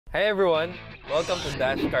Hey everyone, welcome to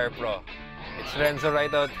Dashcarr Pro. It's Renzo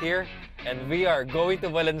right out here, and we are going to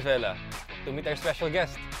Valenzuela to meet our special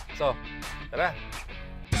guest. So, tara!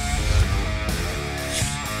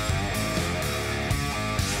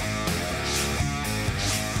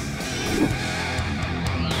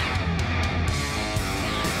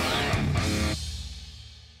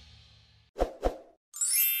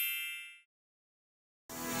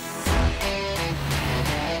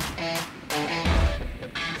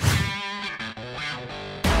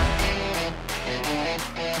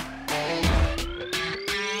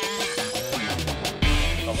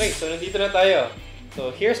 Okay, so nandito na tayo. So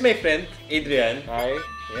here's my friend, Adrian. Hi.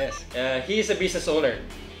 Yes. He is a business owner.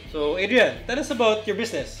 So Adrian, tell us about your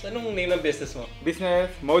business. Anong name ng business mo? Business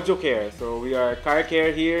Moducare. So we are car care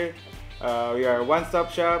here. We are one-stop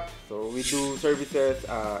shop. So we do services,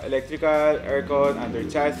 electrical, aircon, under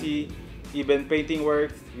chassis, even painting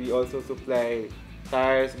works. We also supply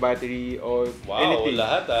tires, battery, oil, anything.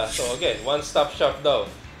 Lahat ah. So again, one-stop shop daw.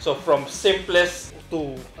 So from simplest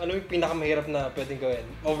to ano yung pinakamahirap na pwedeng gawin?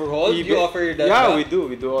 Overhaul? You offer that? Yeah, we do.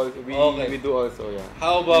 We do also, yeah.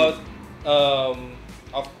 How about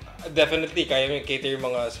definitely kaya mo cater yung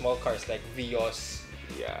mga small cars like Vios.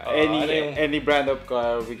 Yeah, any brand of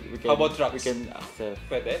car we can. How about trucks? We can access.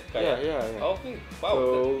 Pwede? Kaya? Yeah. Okay. Wow. So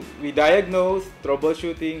we diagnose,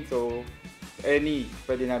 troubleshooting, so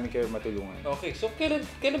pwede namin kayo matulungan. Okay. So kailan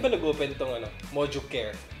ba nag-open tong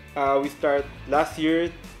Moducare? We start last year,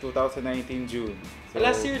 2019 June. So,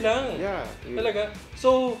 Last year lang? Yeah. Talaga?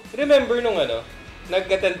 So, remember nung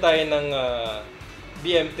nag-attend tayo ng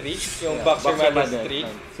BM3, yung Boxer Madness 3.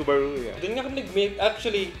 Subaru, yeah. Doon nga kami nag-meet.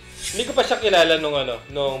 Actually, hindi ko pa siya kilala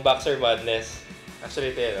nung Boxer Madness.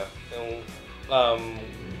 Actually, ito yung,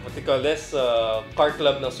 what do you call this? Car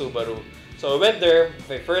club ng Subaru. So, I went there,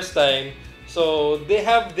 my first time. So, they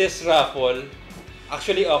have this raffle,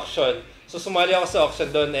 actually auction. So, sumali ako sa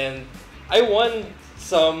auction doon and I won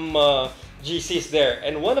some GCs there.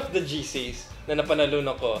 And one of the GCs na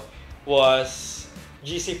napanalunan ko was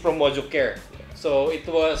GC from Moducare. So, it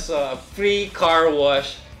was free car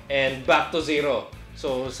wash and back to zero.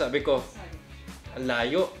 So, sabi ko, ang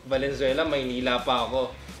layo, Valenzuela, Maynila pa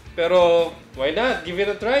ako. Pero, why not? Give it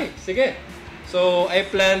a try. Sige. So, I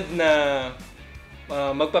planned na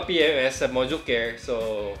magpa-PMS sa Moducare.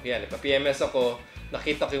 So, yan, nagpa-PMS ako.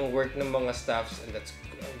 Nakita ko yung work ng mga staffs and that's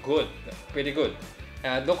good. Pretty good.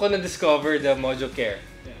 Doon ko na-discover the Moducare.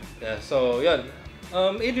 Yeah. So, yun.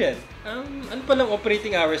 Adrian, ano palang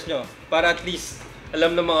operating hours nyo? Para at least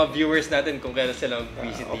alam ng mga viewers natin kung kailan sila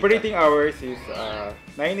mag-visit dito. Operating hours is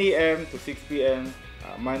 9 a.m. to 6 p.m.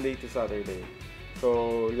 Monday to Saturday.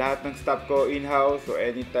 So, lahat ng staff ko in-house. So,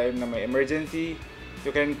 anytime na may emergency,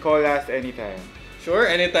 you can call us anytime. Sure?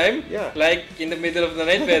 Anytime? Yeah. Like in the middle of the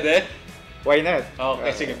night, pwede? Why not?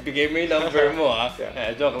 Okay, sige. Bigay mo yung number mo, ha?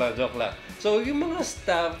 Yeah. Joke lang. So, yung mga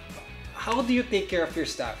staff, how do you take care of your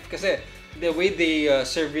staff? Kasi, the way they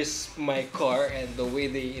service my car and the way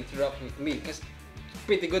they interact with me, kasi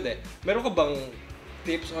pretty good eh. Meron ka bang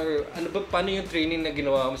tips or paano yung training na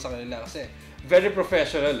ginawa mo sa kanila? Kasi, very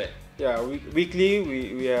professional eh. Yeah, weekly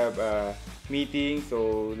we have meetings,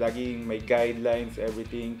 so laging may guidelines,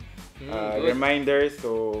 everything. Reminders,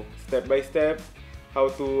 so step by step, how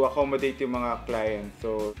to accommodate yung mga clients.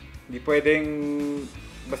 So, hindi pwedeng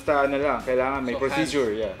basta lang, kailangan may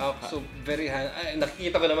procedure. So, very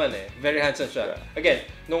nakikita ko naman very hands-on siya. Yeah. Again,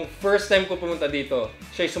 nung first time ko pumunta dito,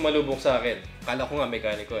 siya'y sumalubong sa akin. Kala ko nga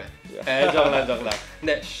mekaniko Yeah. Joke lang.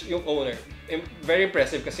 Hindi, yung owner. Very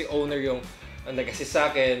impressive kasi owner yung nag-assist sa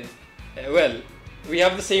akin. Well, we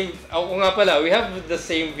have the same, we have the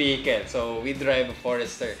same vehicle. So, we drive a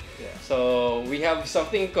Forester. Yeah. So, we have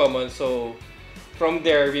something in common. So, from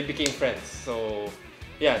there, we became friends. So,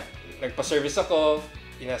 yeah, nagpa-service ako,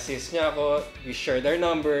 in-assist niya ako, we shared our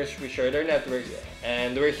numbers, we shared our networks,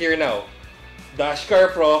 and we're here now.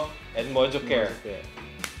 Dashcarr Pro and Moducare.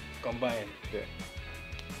 Combined.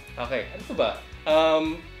 Yeah. Okay, ano pa ba?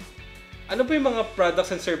 Ano ba yung mga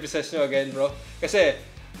products and services nyo again, bro? Kasi,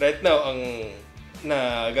 right now, ang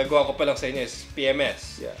nagagawa ko pa lang sa inyo is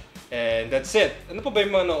PMS. Yeah. And that's it. Ano pa ba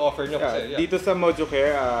yung mga offer nyo? Kasi, Dito sa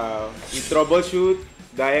Moducare, we troubleshoot,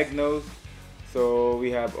 diagnose. So,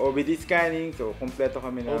 we have OBD scanning. So, kompleto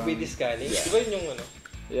kami ng... OBD scanning? Yeah. Di ba yun yung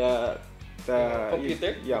Yeah.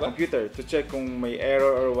 Computer? Yeah, diba? Computer. To check kung may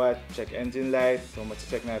error or what. Check engine light. So,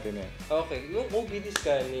 check natin yan. Okay. Yung OBD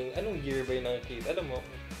scanning, anong year ba yung nakikita? Alam mo?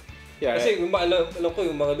 Yeah. Kasi alam ko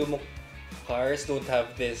yung mga lumang cars don't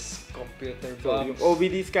have this computer box. So, yung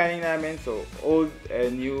OBD scanning namin, so old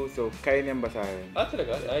and new, so kaya niyang basahin.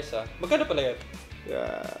 Talaga? Nice Magkano pala yan?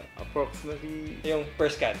 Yeah, approximately... Yung per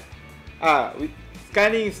scan?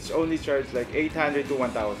 scanning is only charged like 800 to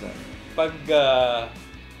 1,000. Pag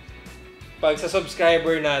sa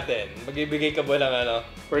subscriber natin, magbibigay ka ba ng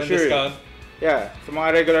For ng sure. discount? Yeah, sa mga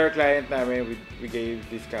regular client namin, we gave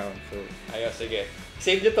discount. So, Ayos, sige.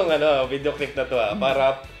 Save nyo tong video clip na to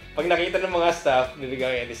para pag nakita ng mga staff,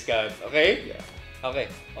 bibigyan kayo discount. Okay? yeah. Okay.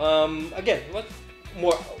 Again, what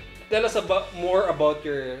more? Tell us more about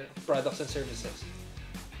your products and services.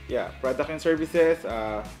 Yeah, product and services.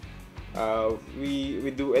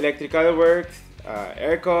 We do electrical works,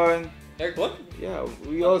 aircon. Aircon? Yeah,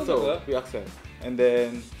 we access. And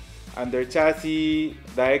then under chassis,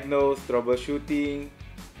 diagnose, troubleshooting,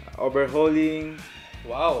 overhauling.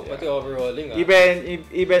 Wow, pati overhauling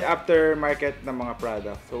Even after market ng mga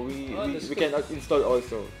products. So we can install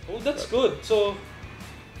also. Oh, that's good. So,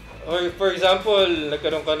 or for example,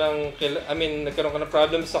 nagkaroon ka ng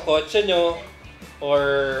problem sa kotse nyo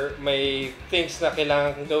or may things na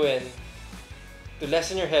kailangan kong gawin to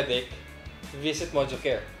lessen your headache, visit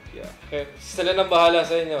Moducare. Yeah. Okay, sila nang bahala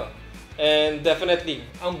sa inyo. And definitely,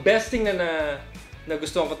 ang best thing na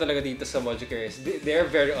gustuhan ko talaga dito sa Moducare is they're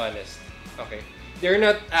very honest. Okay? They're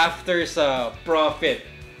not after sa profit.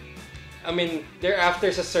 They're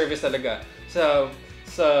after sa service talaga. Sa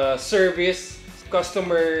service,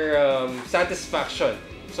 customer satisfaction.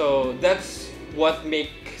 So, that's what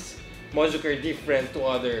makes Moducare different to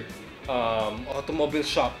other automobile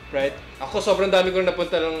shop, right? Ako sobrang dami ko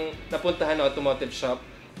napuntahan na automotive shop,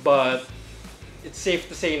 but it's safe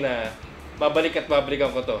to say na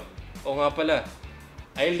babalikan ko to. O nga pala,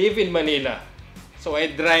 I live in Manila. So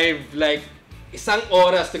I drive like 1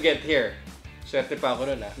 oras to get here. Swerte pa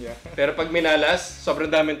ako nun Yeah. Pero pag minalas,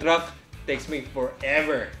 sobrang daming truck, takes me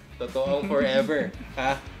forever. Totoong forever.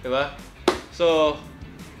 Ha? Diba? So,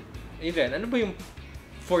 Adrian, ano ba yung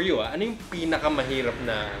for you ano yung pinakamahirap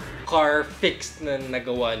na car fix na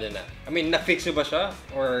nagawa niya na? Na-fix mo ba siya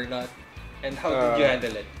or not? And how did you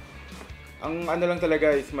handle it? Ang lang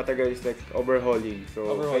talaga is matagal is like overhauling.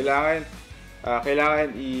 So kailangan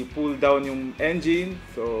i-pull down yung engine.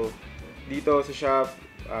 So dito sa shop,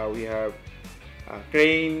 we have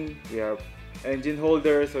crane, we have engine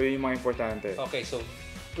holder. So yun yung mga importante. Okay, so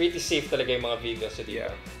pretty safe talaga yung mga vehicles dito.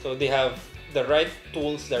 Yeah. So they have the right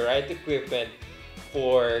tools, the right equipment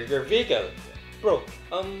for your vehicle. Bro,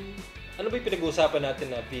 ano ba yung pinag-uusapan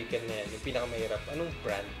natin na vehicle na yan? Yung pinakamahirap? Anong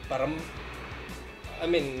brand? Para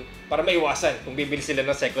maiwasan kung bibili sila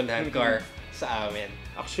ng second-hand car sa amin.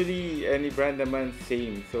 Actually, any brand naman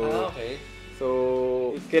same. So, okay.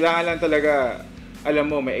 So, kailangan lang talaga alam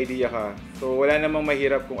mo, may idea ka. So, wala namang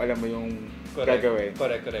mahirap kung alam mo yung gagawin.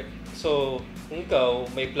 Correct. So, kung ikaw,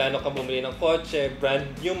 may plano ka bumili ng kotse, brand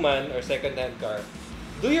new man or second-hand car,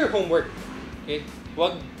 do your homework. Okay?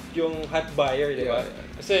 Huwag yung hot buyer, di ba?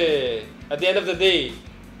 Yeah. Kasi, at the end of the day,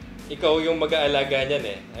 ikaw yung mag-aalaga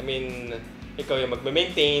niyan ikaw yung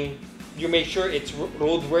magme-maintain, you make sure it's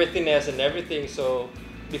roadworthiness and everything. So,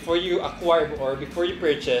 before you acquire or before you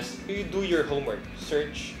purchase, you do your homework.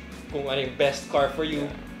 Search kung ano yung best car for you.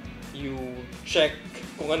 You check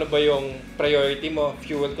kung ano ba yung priority mo.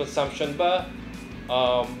 Fuel consumption ba?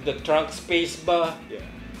 The trunk space ba? Yeah.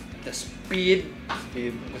 The speed.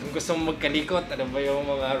 Kung gusto mo magkalikot, ano ba yung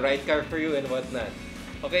mga right car for you and whatnot.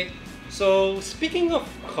 Okay? So, speaking of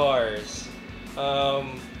cars,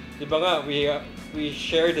 di ba nga, we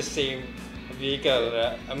share the same vehicle.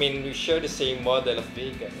 We share the same model of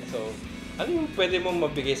vehicle. So, ano yung pwede mong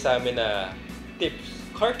mabigay sa amin na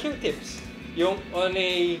tips? Car care tips. Yung on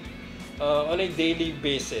a daily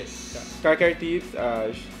basis. Car care tips,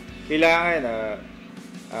 kailangan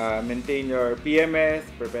maintain your PMS,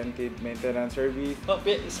 preventive maintenance service.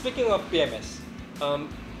 Speaking of PMS,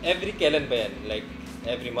 every kailan ba yan? Like,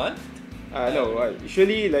 every month? No,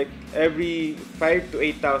 usually like every 5 to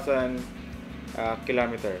 8,000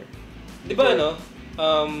 kilometer. Di ba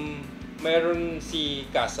mayroon si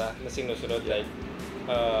Casa na sinusunod like,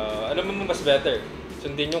 ano mo mas better?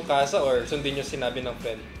 Sundin yung Casa or sundin yung sinabi ng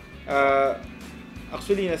friend?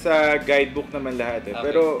 Actually, nasa guidebook naman lahat . Okay.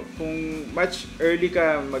 Pero kung much early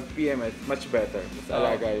ka mag-PMS, much better. Mas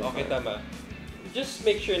alaga yun. Okay, tama. Just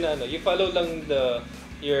make sure na you follow lang the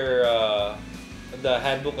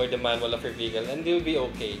handbook or the manual of your vehicle and you'll be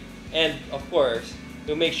okay. And of course,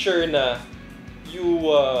 you make sure na you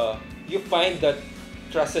find that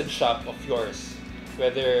trusted shop of yours.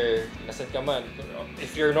 Whether nasan ka man,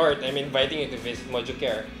 if you're north, I'm inviting you to visit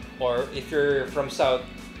Moducare, or if you're from south,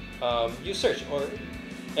 you search, or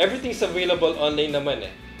everything's available online naman .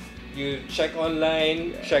 You check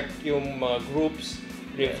online, check yung mga groups,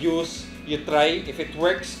 reviews, you try, if it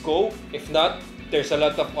works, go. If not, there's a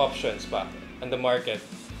lot of options pa on the market,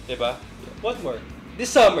 diba? What more? This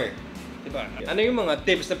summer, Diba? Ano yung mga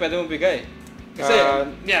tips na pwede mong bigay? Kasi,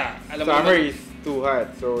 alam mo summer naman. is too hot.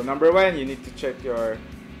 So, number one, you need to check your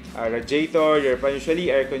radiator, your fan.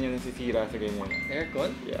 Usually, aircon yung nasisira sa ganyan.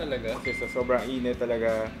 Aircon? Yeah. Talaga? Kasi sa sobrang init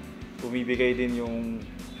talaga, bumibigay din yung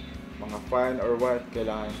mga fan or what,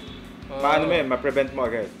 kailangan. Paano mo yun? Ma-prevent mo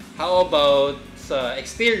agad. How about sa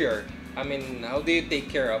exterior? I mean, how do you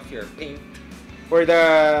take care of your paint? For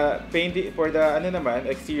the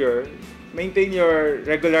exterior, maintain your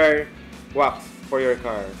regular wax for your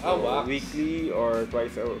car. So, wax. weekly or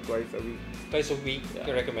twice a week. Twice a week,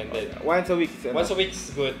 you recommended. Once a week is enough. Once a week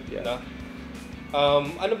is good, Yeah. no?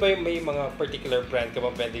 Ano ba yung may mga particular brand ka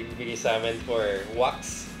ba pwede bibigay sa amin for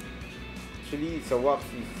wax? Actually, sa wax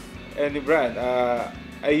is any brand.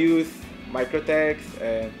 I use Microtex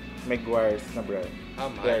and Meguiar's na brand.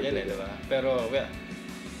 Mahal yan diba? Pero,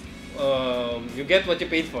 you get what you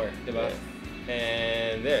paid for, diba? Yeah.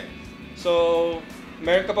 And there. So,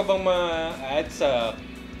 meron ka pa bang ma-add sa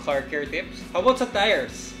car care tips? How about sa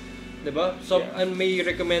tires? Diba? So, may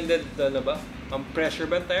recommended, pressure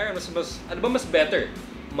band tire? Ano ba mas better?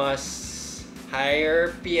 Mas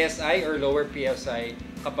higher PSI or lower PSI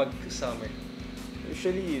kapag summer?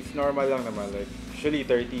 Usually, it's normal lang naman. Like, usually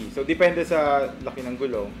 30. So, depende sa laki ng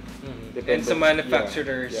gulong. And sa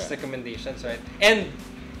manufacturer's recommendations, right? And,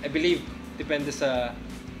 I believe, depende sa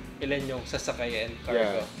ilan yung sasakay and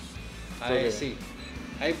cargo. I see.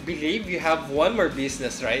 I believe you have one more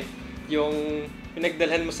business, right? Yung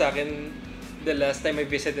pinagdalhan mo sa akin the last time I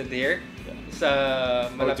visited here sa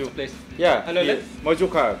malapit sa place. Yeah. Ano ulit?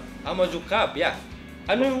 Moducare. Moducare, yeah.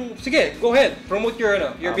 Sige, go ahead. Promote your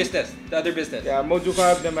business, the other business. Yeah,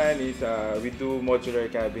 Moducare naman is we do modular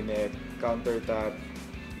cabinet, countertop.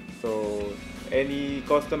 So, any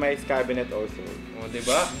customized cabinet also.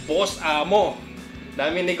 Diba? Boss amo.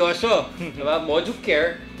 Daming negosyo. Diba?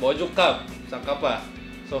 Moducare, Moducare. Saan ka pa?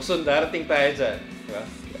 So, darating tayo dyan. Diba?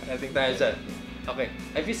 Darating tayo dyan. Okay.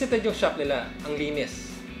 I visited yung shop nila. Ang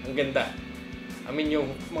linis. Ang ganda. I mean,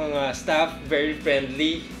 yung mga staff, very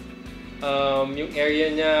friendly. Yung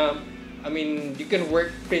area niya, I mean, you can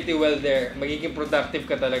work pretty well there. Magiging productive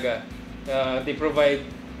ka talaga. They provide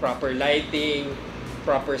proper lighting,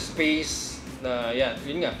 proper space.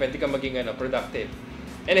 Yun nga, pwede ka maging productive.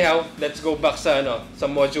 Anyhow, let's go back sa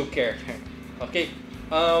Moducare. Okay.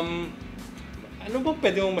 Ano ba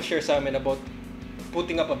pwede mong ma-share sa amin about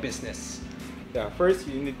putting up a business? Yeah, first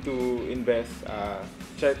you need to invest,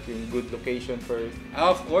 check yung good location first.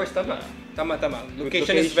 Of course, tama.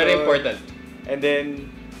 Location is very important. And then,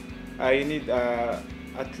 you need,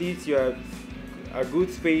 at least you have a good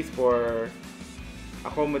space for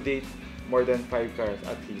accommodate more than 5 cars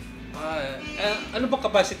at least. Ano ba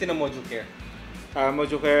capacity ng Moducare?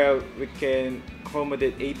 Moducare, we can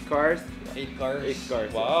accommodate 8 cars. 8 cars? 8 cars.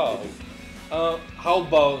 Wow. How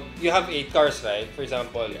about, you have 8 cars, right? For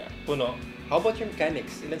example, puno. How about your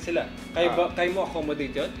mechanics? Ilan sila? Kaya mo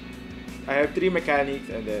accommodate yun? I have 3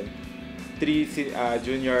 mechanics and then 3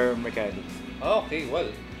 junior mechanics. Okay,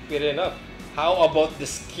 well, fair enough. How about the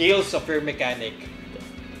skills of your mechanic?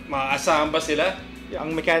 Maaasahan ba sila?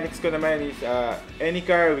 Ang mechanics ko naman is any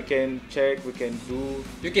car we can check, we can do.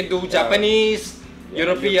 You can do Japanese,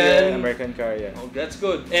 European, American car, yeah. Oh, that's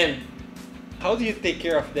good. And how do you take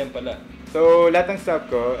care of them pala? So, lahat ng staff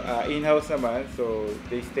ko, in-house naman. So,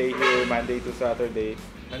 they stay here Monday to Saturday.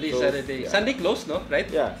 Monday, Saturday. Yeah. Sunday close, no? Right?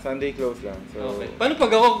 Yeah, Sunday close lang. So, okay. Paano pag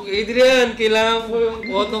ako, Adrian, kailangan ko yung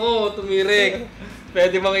auto ko, tumirik.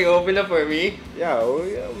 Pwede bang i-open na for me? Yeah,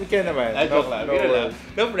 we can naman.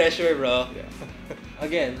 No pressure, bro. Yeah.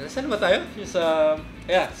 Again, saan ba tayo? Sa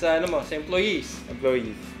employees.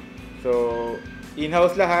 Employees. So,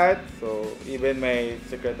 in-house lahat. So, even my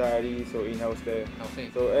secretary, so in-house din. Okay.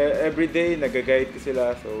 So, every day, nag-guide ko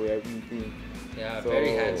sila. So, we have meeting. Yeah, so,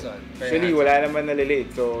 very hands-on. Actually, wala naman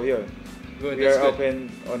nalilate. So, yun. Good, we are open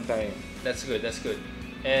on time. That's good.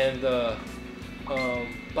 And,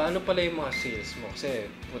 paano pala yung mga sales mo? Kasi,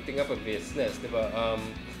 putting up a business, di ba?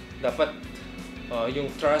 Dapat,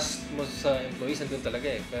 yung trust mo sa employees, nandun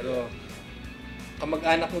talaga eh. Pero,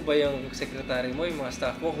 kamag-anak mo ba yung secretary mo, yung mga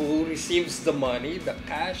staff mo, who receives the money, the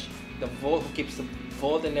cash, the vault, who keeps the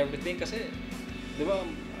vault and everything? Kasi, di ba,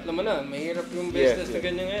 alam mo na, mahirap yung business na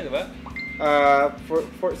ganyan ngayon, di ba?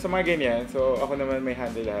 For sa mga ganyan, so ako naman may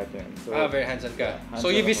handle lahat yan. So, very hands-on ka. So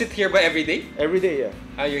you visit here ba every day? Every day,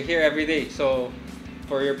 yeah. You're here every day. So,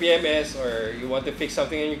 for your PMS or you want to fix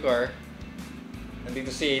something in your car, nandito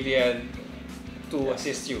si Adrian to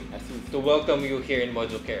assist you, to welcome you here in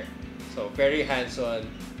Moducare. So, very hands-on,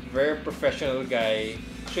 very professional guy.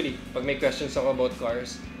 Actually, pag may questions ako about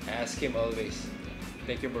cars, I ask him always.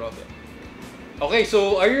 Thank you, bro. Okay,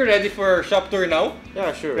 so are you ready for shop tour now?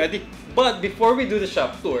 Yeah, sure. Ready? But before we do the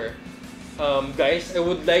shop tour, guys, I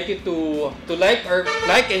would like you to like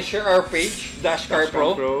and share our page, Dashcarr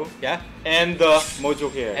Pro. Yeah. And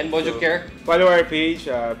Moducare. And Moducare. So, follow our page,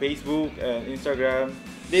 Facebook and Instagram.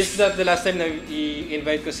 This is not the last time na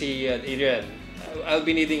i-invite ko si Adrian. I'll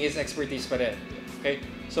be needing his expertise pa rin. Okay?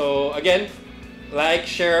 So, again, like,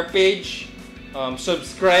 share our page,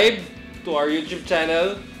 subscribe to our YouTube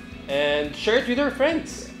channel, and share it with your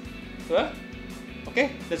friends. Diba?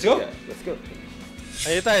 Okay, let's go. Yeah, let's go.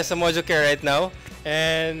 Ayun tayo sa Moducare right now.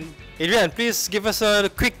 And Adrian, please give us a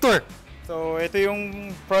quick tour. So, ito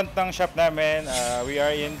yung front ng shop namin. We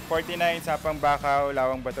are in 49 Sapang Bacau,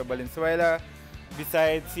 Lawang Bato, Valenzuela,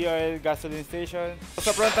 beside Sea Oil Gasoline Station. So,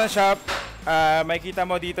 sa front ng shop, makikita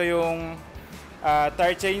mo dito yung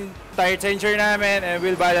tire changer namin and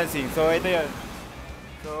wheel balancing. So, ito yun.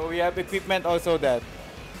 So, we have equipment also that.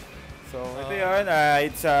 So, ito yun.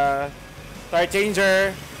 It's a tire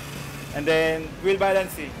changer and then wheel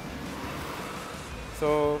balancing.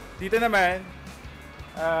 So, dito naman,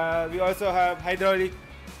 we also have hydraulic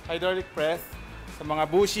press sa mga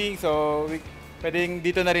bushing. So, pwedeng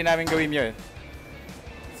dito na rin namin gawin yun.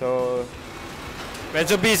 So,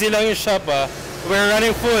 medyo busy lang yung shop. We're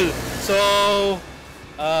running full. So,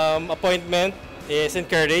 appointment is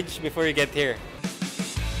encouraged before you get here.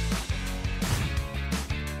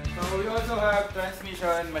 So, we also have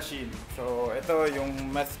transmission machine. So, ito yung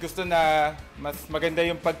mas gusto na mas maganda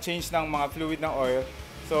yung pag-change ng mga fluid ng oil.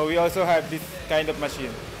 So, we also have this kind of machine.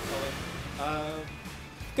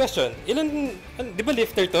 Question, di ba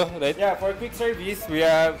lifter to, right? Yeah, for quick service, we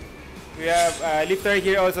have lifter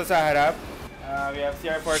here also sa harap. We have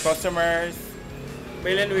CR for customers.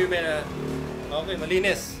 Male and women. Okay,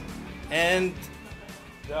 malinis. And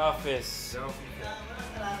the office. So,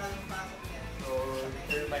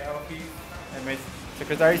 here's my office and my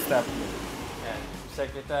secretary staff. Yeah.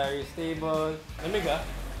 Secretary's table. Lamig ah.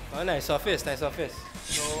 Oh, nice office, nice office.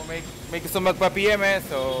 So, may gusto magpa-PM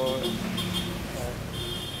so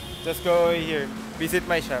just go here, visit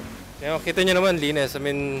my shop. Yeah, kita nyo naman, linis. I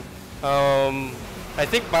mean, I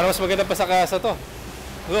think parang mas maganda pa sa casa to.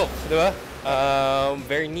 Look, di ba?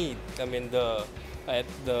 Very neat. I mean, the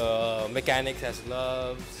mechanics has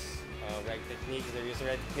gloves, right techniques, they're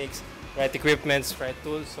using right techniques, right equipments, right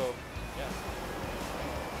tools. So, yeah.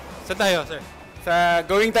 Saan tayo, sir?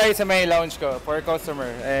 Going tayo sa may lounge ko for customer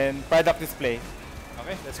and product display.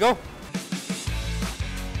 Okay, let's go.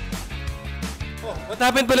 Oh, what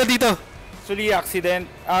happened pala dito? Actually, accident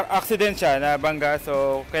siya na bangga.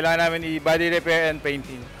 So, kailangan namin i-body repair and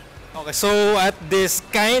painting. Okay, so at this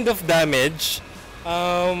kind of damage,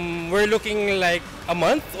 we're looking like a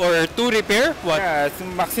month or 2 repair? What? Yeah, so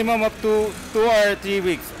maximum of 2 or 3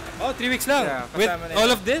 weeks. Oh, 3 weeks lang? Yeah, with all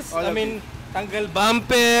of this? I mean, tanggal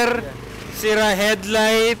bumper, sira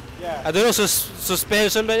headlight, I don't know,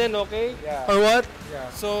 suspension ba yan, okay? Yeah. Or what? Yeah.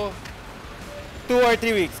 So, 2 or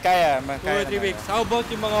 3 weeks, kaya. 2 or 3 weeks. How about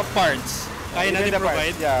yung mga parts? Kaya natin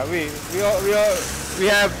provide? Yeah, we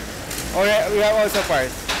have also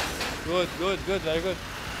parts. Good, very good.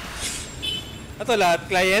 Ito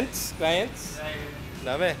lahat, clients?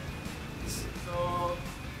 Dami. So,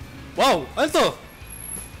 wow, ano to?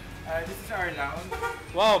 this is our lounge.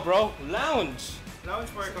 Wow, bro, lounge. Lounge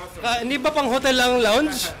for customers. Hindi ba pang hotel lang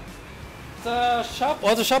lounge? Sa shop,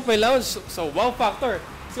 auto shop may lounge. So, wow factor.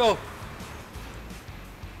 Let's go.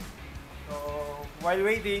 So, while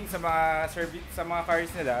waiting sa mga cars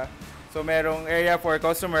nila, so merong area for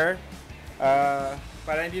customer.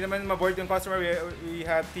 Para hindi naman ma-board yung customer, we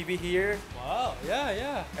have TV here. Wow,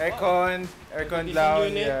 yeah. Aircon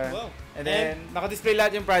lounge. Yeah. Wow. And then naka-display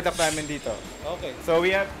lahat yung product namin dito. Okay. So we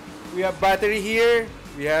have battery here,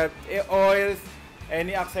 we have oils,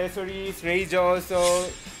 any accessories, radio also,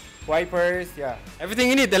 wipers, yeah. Everything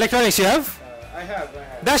you need. Electronics you have? I have.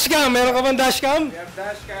 Dashcam! Meron ka bang dashcam? We have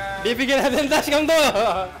dashcam. Bibigyan natin dashcam to!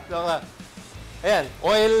 Ayan,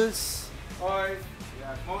 oils. Oils,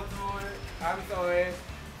 yeah, motor, arms oil,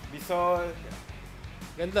 bisol.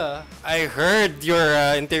 Ganda. I heard you're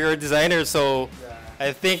interior designer, so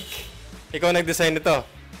I think ikaw nag-design nito.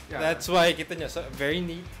 Yeah. That's why kita nyo, so, very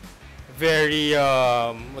neat, very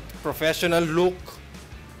professional look,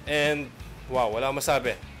 and wow, wala akong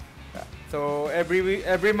masabi. Yeah. So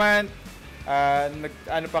every month,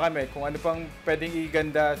 ano pa kami, kung ano pang pwedeng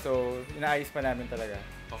iganda, so inaayos pa namin talaga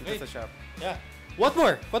dito sa shop. Yeah. What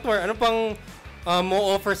more? Ano pang mo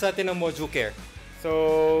offer sa atin ng Moducare?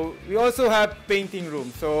 So, we also have painting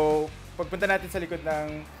room. So, pagpunta natin sa likod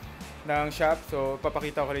ng shop, so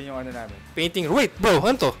papakita ko rin yung ano namin. Painting. Wait, bro,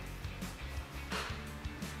 ano to?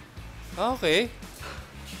 Okay.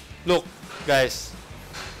 Look, guys.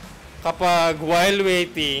 kapag while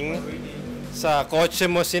waiting sa kotse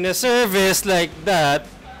mo sine-service like that,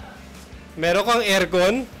 meron kang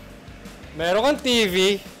aircon, meron kang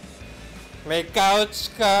TV, may couch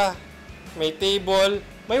ka, may table,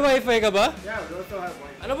 may wifi ka ba? Yeah, we also have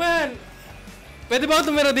wifi. Ano ba yan? Pwede ba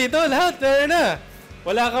tumira dito? Lahat, meron na.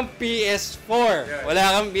 Wala kang PS4.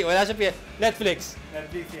 Wala siya Netflix.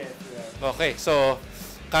 Netflix, yes. Yeah. Okay, so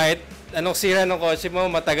kahit anong sira ng kotse mo,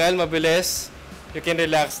 matagal, mabilis, you can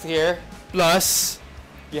relax here. Plus,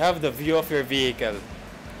 you have the view of your vehicle.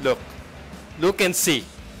 Look and see.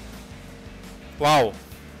 Wow.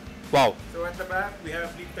 So at the back, we have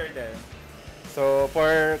lifter there. So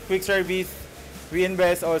for quick service, we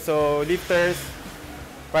invest also lifters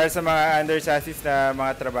para sa mga under chassis na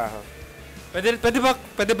mga trabaho.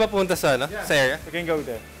 Pwede ba punta sa sa area? We can go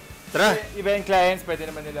there. Tara. Even clients, pwede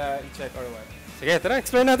naman nila i-check or what. Sige, tara,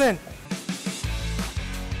 explain natin.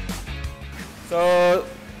 So,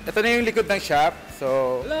 ito na yung likod ng shop.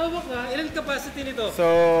 So, Lawak nga. Ilan capacity nito? so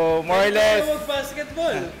more or less,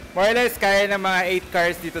 Basketball. kaya ng mga 8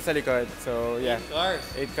 cars dito sa likod. So, yeah. 8 cars.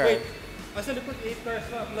 8 cars. Wait, sa likod 8 cars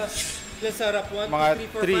pa plus sa harap 1, Mga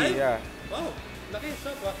 2, 3, 4, 5? 3, yeah. Wow, laki yung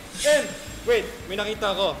shop ah. And, wait, may nakita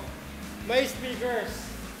ko. May speakers.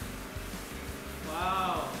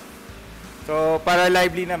 Wow. So, para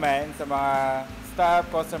lively naman sa mga staff,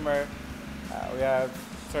 customer, we have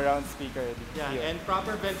surround speaker Yeah, here. and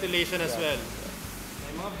proper ventilation as well.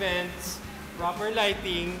 May mga vents, proper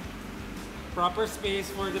lighting, proper space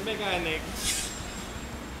for the mechanics,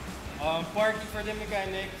 parking for the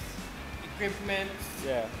mechanics, equipment,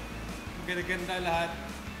 Yeah. ganda lahat.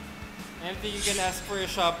 Anything you can ask for your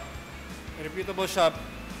shop, a reputable shop,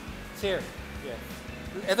 it's here. Yeah.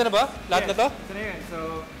 Ito na ba? Lahat na to? Ito na yun. So,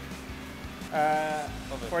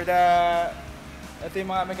 for the, ito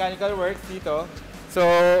yung mga mechanical works dito. So,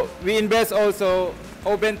 we invest also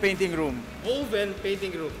oven painting room. Oven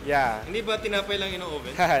painting room. Yeah. Hindi ba tinapay lang yun ang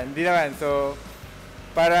oven? Hindi naman. So,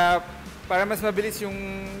 para mas mabilis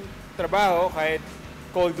yung trabaho kahit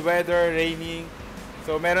cold weather, raining.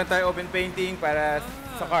 So, meron tayo oven painting para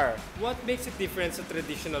sa car. What makes it different sa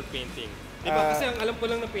traditional painting? Diba? Kasi ang alam ko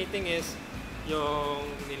lang na painting is yung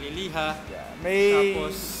nililiha,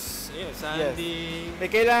 tapos sandy. Yes.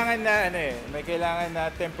 May kailangan na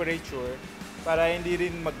temperature para hindi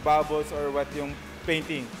rin mag-bubbles or what yung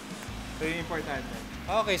painting. So, yun importante.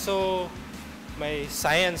 Okay, so may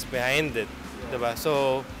science behind it. Diba?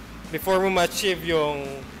 So, before mo ma-achieve yung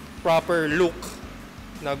proper look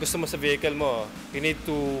na gusto mo sa vehicle mo, you need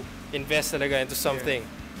to invest talaga into something.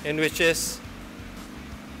 In which is,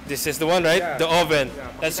 this is the one, right? Yeah. The oven.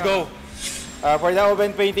 Yeah. Let's go. For the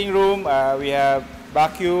oven painting room, we have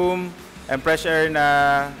vacuum and fresh air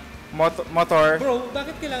na motor. Bro,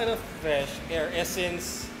 bakit kailangan ng fresh air?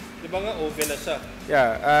 Essence, di ba nga oven na siya? Yeah,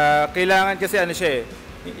 kailangan kasi ano siya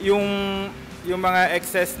yung mga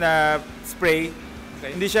excess na spray,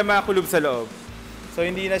 hindi siya makulob sa loob. So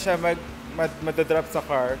hindi na siya madadrop sa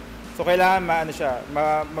car. So kailangan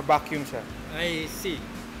ma-vacuum siya. I see.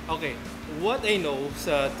 Okay. What I know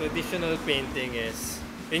sa traditional painting is,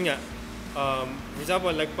 yun nga, for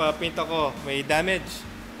example, nagpa-paint ako, may damage.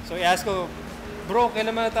 So i-ask ko, bro,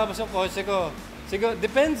 kailan matapos yung kotse ko? Siguro,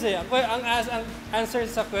 depends eh. Ang answer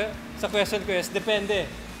sa question ko is, depende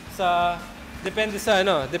sa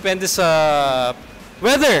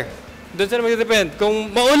weather. Doon sa mag-depend.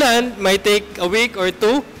 Kung maulan, might take a week or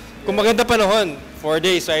 2. Kung maganda panahon, 4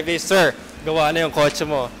 days, 5 days, sir, gawa na yung kotse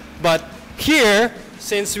mo. But here,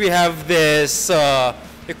 since we have this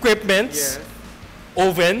equipment,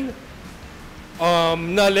 oven,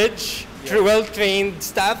 knowledge, well-trained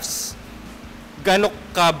staffs, gano'ng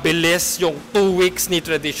kabilis yung 2 weeks ni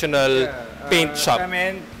traditional paint shop? I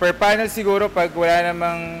mean, per panel siguro pag wala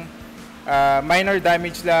namang minor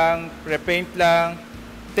damage lang, repaint lang,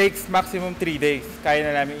 takes maximum 3 days. Kaya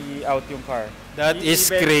na namin i-out yung car. That is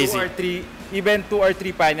crazy. Even 2 or 3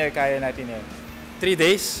 panel kaya natin yan. 3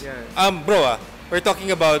 days? Yeah. Bro, we're talking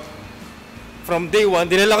about from day 1,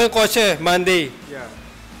 dinala ko yung kotse, Monday. Yeah.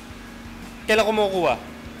 Kailan ko makukuha?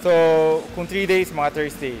 So, kung 3 days, mga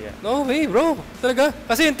Thursday. Yeah. No way, bro. Talaga.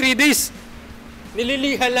 Kasi yung 3 days,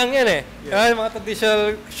 nililiha lang yan eh. Yeah. Mga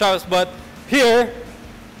traditional shops. But here,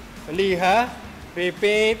 liha,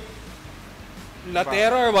 repaint,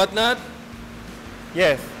 latero or whatnot.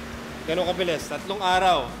 Yes. Ganun kabilis. 3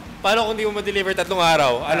 araw. Paano kung di mo ma-deliver 3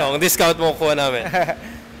 araw? Ano, ang discount mo kukuha namin?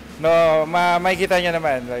 No, makikita nyo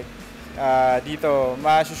naman. Like, dito,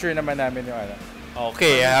 ma-sure naman namin yung ano.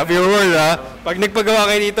 Okay, have your word ha. Pag nagpagawa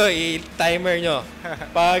kayo dito, i-timer nyo.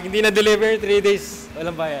 Pag hindi na-deliver, 3 days,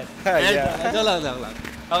 walang bayad. Yeah. lang.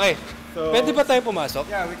 Okay, So, pwede ba tayo pumasok?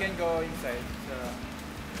 Yeah, we can go inside. So,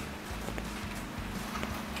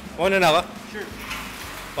 Mauna na ako? Sure.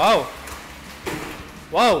 Wow!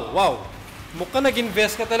 Wow! Mukhang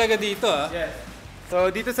nag-invest ka talaga dito, Yes. So,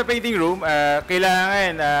 dito sa painting room,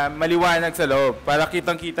 kailangan maliwanag sa loob para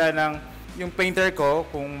kitang-kita ng yung painter ko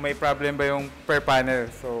kung may problem ba yung per panel.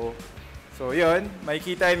 So yun,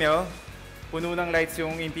 makikita nyo, puno ng lights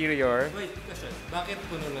yung interior. Wait, question. Bakit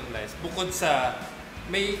puno ng lights? Bukod sa,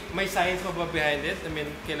 may science pa ba behind it? I mean,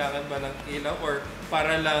 kailangan ba ng ilaw or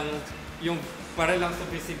para lang sa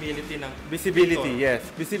visibility ng Visibility, picture? yes.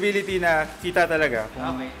 Visibility na kita talaga.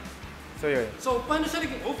 Okay. So yun. So, paano siya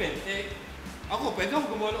naging oven? Ako, pwede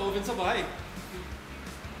ako gumawa ng oven sa bahay.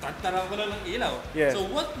 Tataran ko lang ng ilaw. Yes. So,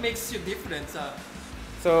 what makes you different sa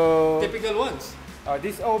typical ones?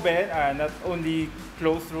 This oven, not only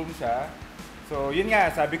closed room siya. So, yun nga,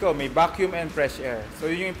 sabi ko, may vacuum and fresh air. So,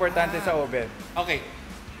 yun yung importante sa oven. Okay.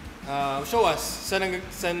 Show us. Saan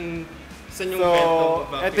yung So, vent ng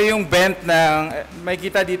vacuum? ito yung vent ng, may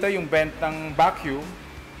kita dito yung vent ng vacuum.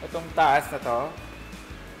 Itong taas na to.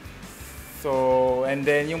 So, and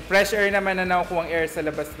then yung fresh air naman na nakukuha ang air sa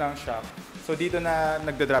labas ng shop. So, dito na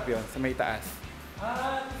nagda-drop yun sa may taas.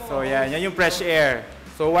 So, yan yung fresh air.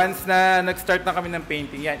 So, once na nag-start na kami ng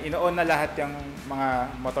painting, yan, ino-on na lahat yung mga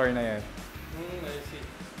motor na yan. I see.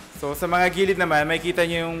 So, sa mga gilid naman, makikita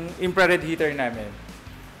nyo yung infrared heater namin.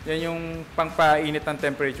 Yan yung pangpainit ng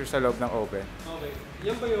temperature sa loob ng oven. Okay.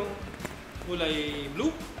 Yan ba yung kulay blue?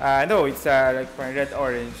 No, it's like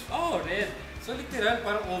red-orange. Oh, red. So, literal,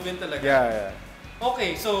 parang oven talaga. Yeah.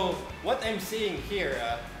 Okay, so, what I'm seeing here,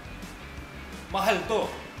 mahal to.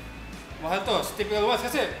 Typical ones.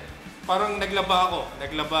 Kasi, parang naglaba.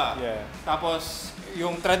 Yeah. Tapos,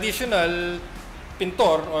 yung traditional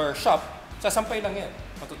pintor or shop, sasampay lang yan.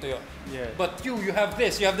 Matutuyo. Yeah. But you have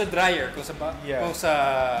this. You have the dryer kung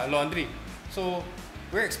sa laundry. So,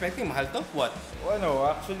 we're expecting mahal to? What?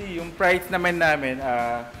 Actually, yung price naman namin,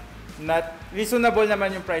 not reasonable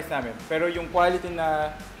naman yung price namin. Pero yung quality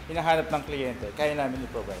na hinahanap ng kliyente, kaya namin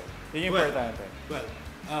i-provide. Yun yung importante.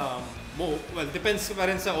 Well, depends pa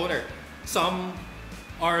rin sa owner. Some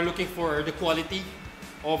are looking for the quality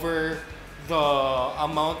over the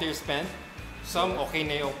amount they spend. Some okay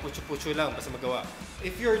na yung putyo-putyo lang basta magawa.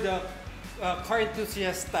 If you're the car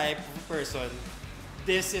enthusiast type of person,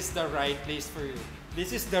 this is the right place for you. This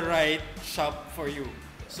is the right shop for you.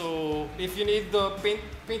 So, if you need the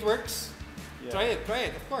paintworks, try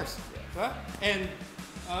it, of course. Yeah. And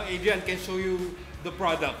Adrian can show you the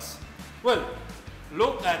products. Well,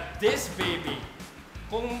 look at this baby.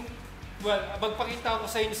 Magpakita ko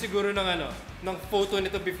sa inyo siguro ng photo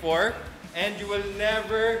nito before, and you will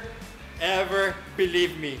never, ever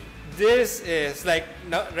believe me. This is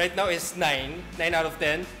right now is 9 out of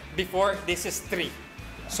 10. Before, this is 3.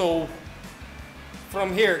 So,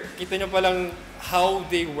 from here, kita nyo palang how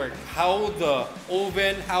they work, how the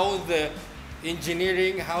oven, how the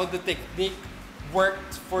engineering, how the technique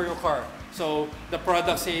worked for your car. So the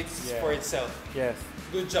product says for itself. Yes.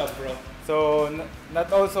 Good job, bro. So not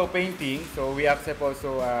also painting. So we accept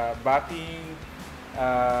also buffing.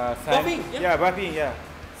 Buffing? Yeah. Buffing. Yeah.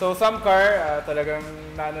 So some car talagang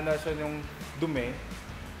naano na siya yung dumi.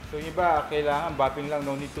 So yung iba kailangan buffing lang,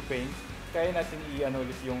 no need to paint. Kaya natin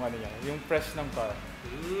ulit yung yung fresh ng car.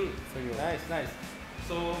 So yun. Nice.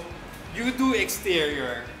 So you do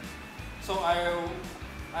exterior. So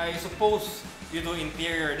I suppose you do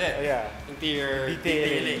interior din. Yeah. Interior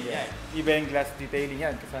detailing. Yeah. Even glass detailing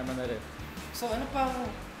yan kasama na rin. So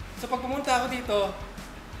pag pumunta ako dito,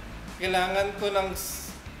 kailangan ko ng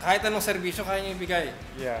kahit anong serbisyo kaya niyo ibigay.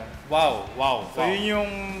 Yeah. Wow. So yun yung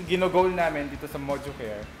gino-goal namin dito sa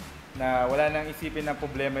Moducare, na wala nang isipin ng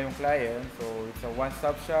problema yung client. So it's a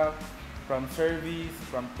one-stop shop, from service,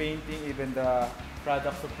 from painting, even the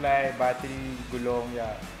product supply, battery, gulong,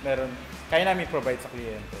 meron. Kaya namin provide sa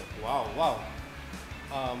kliyente. Wow.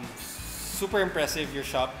 Super impressive your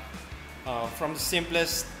shop. From the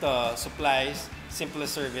simplest supplies,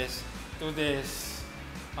 simplest service, to this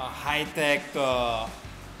high-tech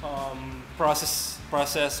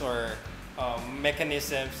process or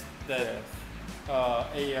mechanisms that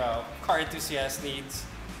a car enthusiast needs.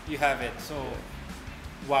 You have it. So,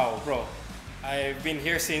 wow, bro. I've been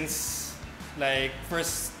here since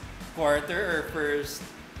first quarter or first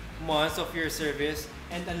months of your service,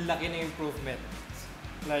 and ang laki ng improvement.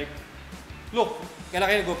 Look,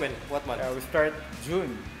 kailan kayo nag-open? What month? We start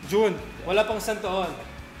June. Wala pang santoon.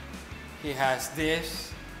 He has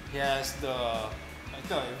this. He has the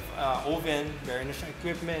oven. Meron na siyang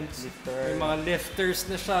equipment. May mga lifters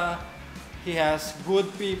na siya. He has good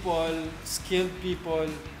people, skilled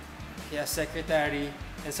people. He has secretary.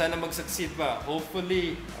 And sana mag-succeed pa.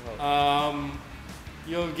 Hopefully,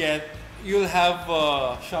 you'll get you'll have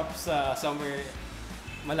shops somewhere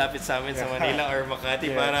malapit sa amin sa Manila or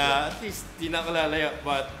Makati para at least di na ako lalayo.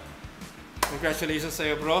 But congratulations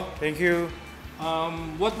sa'yo, bro. Thank you.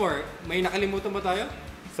 What more? May nakalimutan ba tayo?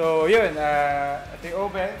 So yun, at the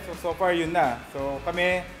open, so far yun na. So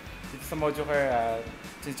kami dito sa Moducare,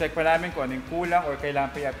 check pa namin kung ano yung kulang or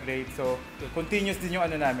kailangan pa i-upgrade. So continuous din yung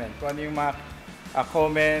ano namin, kung ano yung mga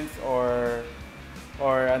comments or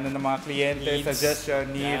ano ng mga kliyente,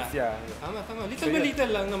 suggestion, needs, Tama. Little by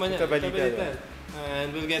little lang naman yan. Little by little.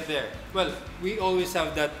 And we'll get there. Well, we always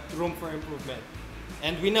have that room for improvement.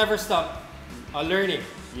 And we never stop learning.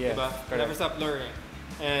 Yes, diba? We never stop learning.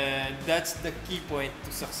 And that's the key point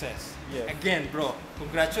to success. Yes. Again, bro,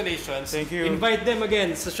 congratulations. Thank you. Invite them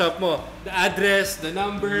again sa shop mo. The address, the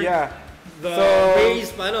number, the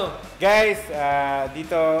ways, paano? Guys,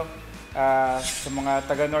 dito, sa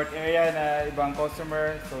mga taga-North area na ibang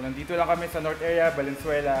customer. So, nandito lang kami sa North area,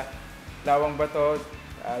 Valenzuela, Lawang Bato.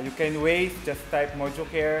 You can Waze, just type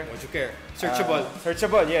Moducare. Moducare. Searchable.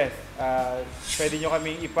 Searchable, yes. Pwede nyo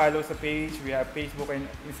kaming i-follow sa page. We have Facebook and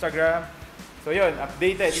Instagram. So, yun,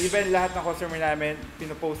 updated. Even lahat ng customer namin,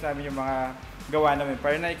 pinopost namin yung mga gawa namin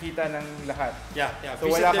para nakikita ng lahat. Yeah. So,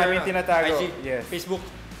 wala kaming tinatago. IG, yes. Facebook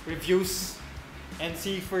reviews and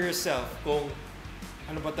see for yourself kung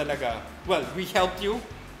ano ba talaga. Well, we helped you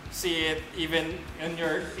see it even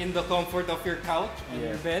in the comfort of your couch and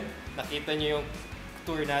your bed. Nakita niyo yung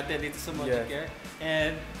tour natin dito sa Moducare.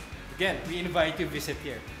 And again, we invite you to visit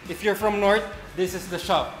here. If you're from North, this is the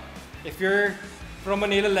shop. If you're from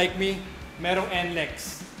Manila like me, merong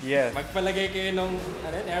NLEX. Yes. Magpalagay kayo ng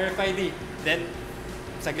RFID. Then,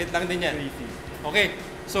 saglit lang din yan. Okay.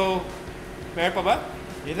 So, meron pa ba?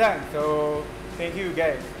 Yun lang. So, thank you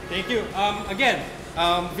guys. Thank you. Again,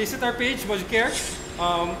 visit our page, Moducare,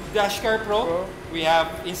 Dashcarr Pro. We have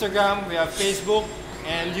Instagram, we have Facebook,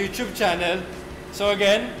 and YouTube channel. So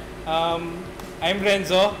again, I'm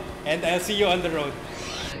Renzo, and I'll see you on the road.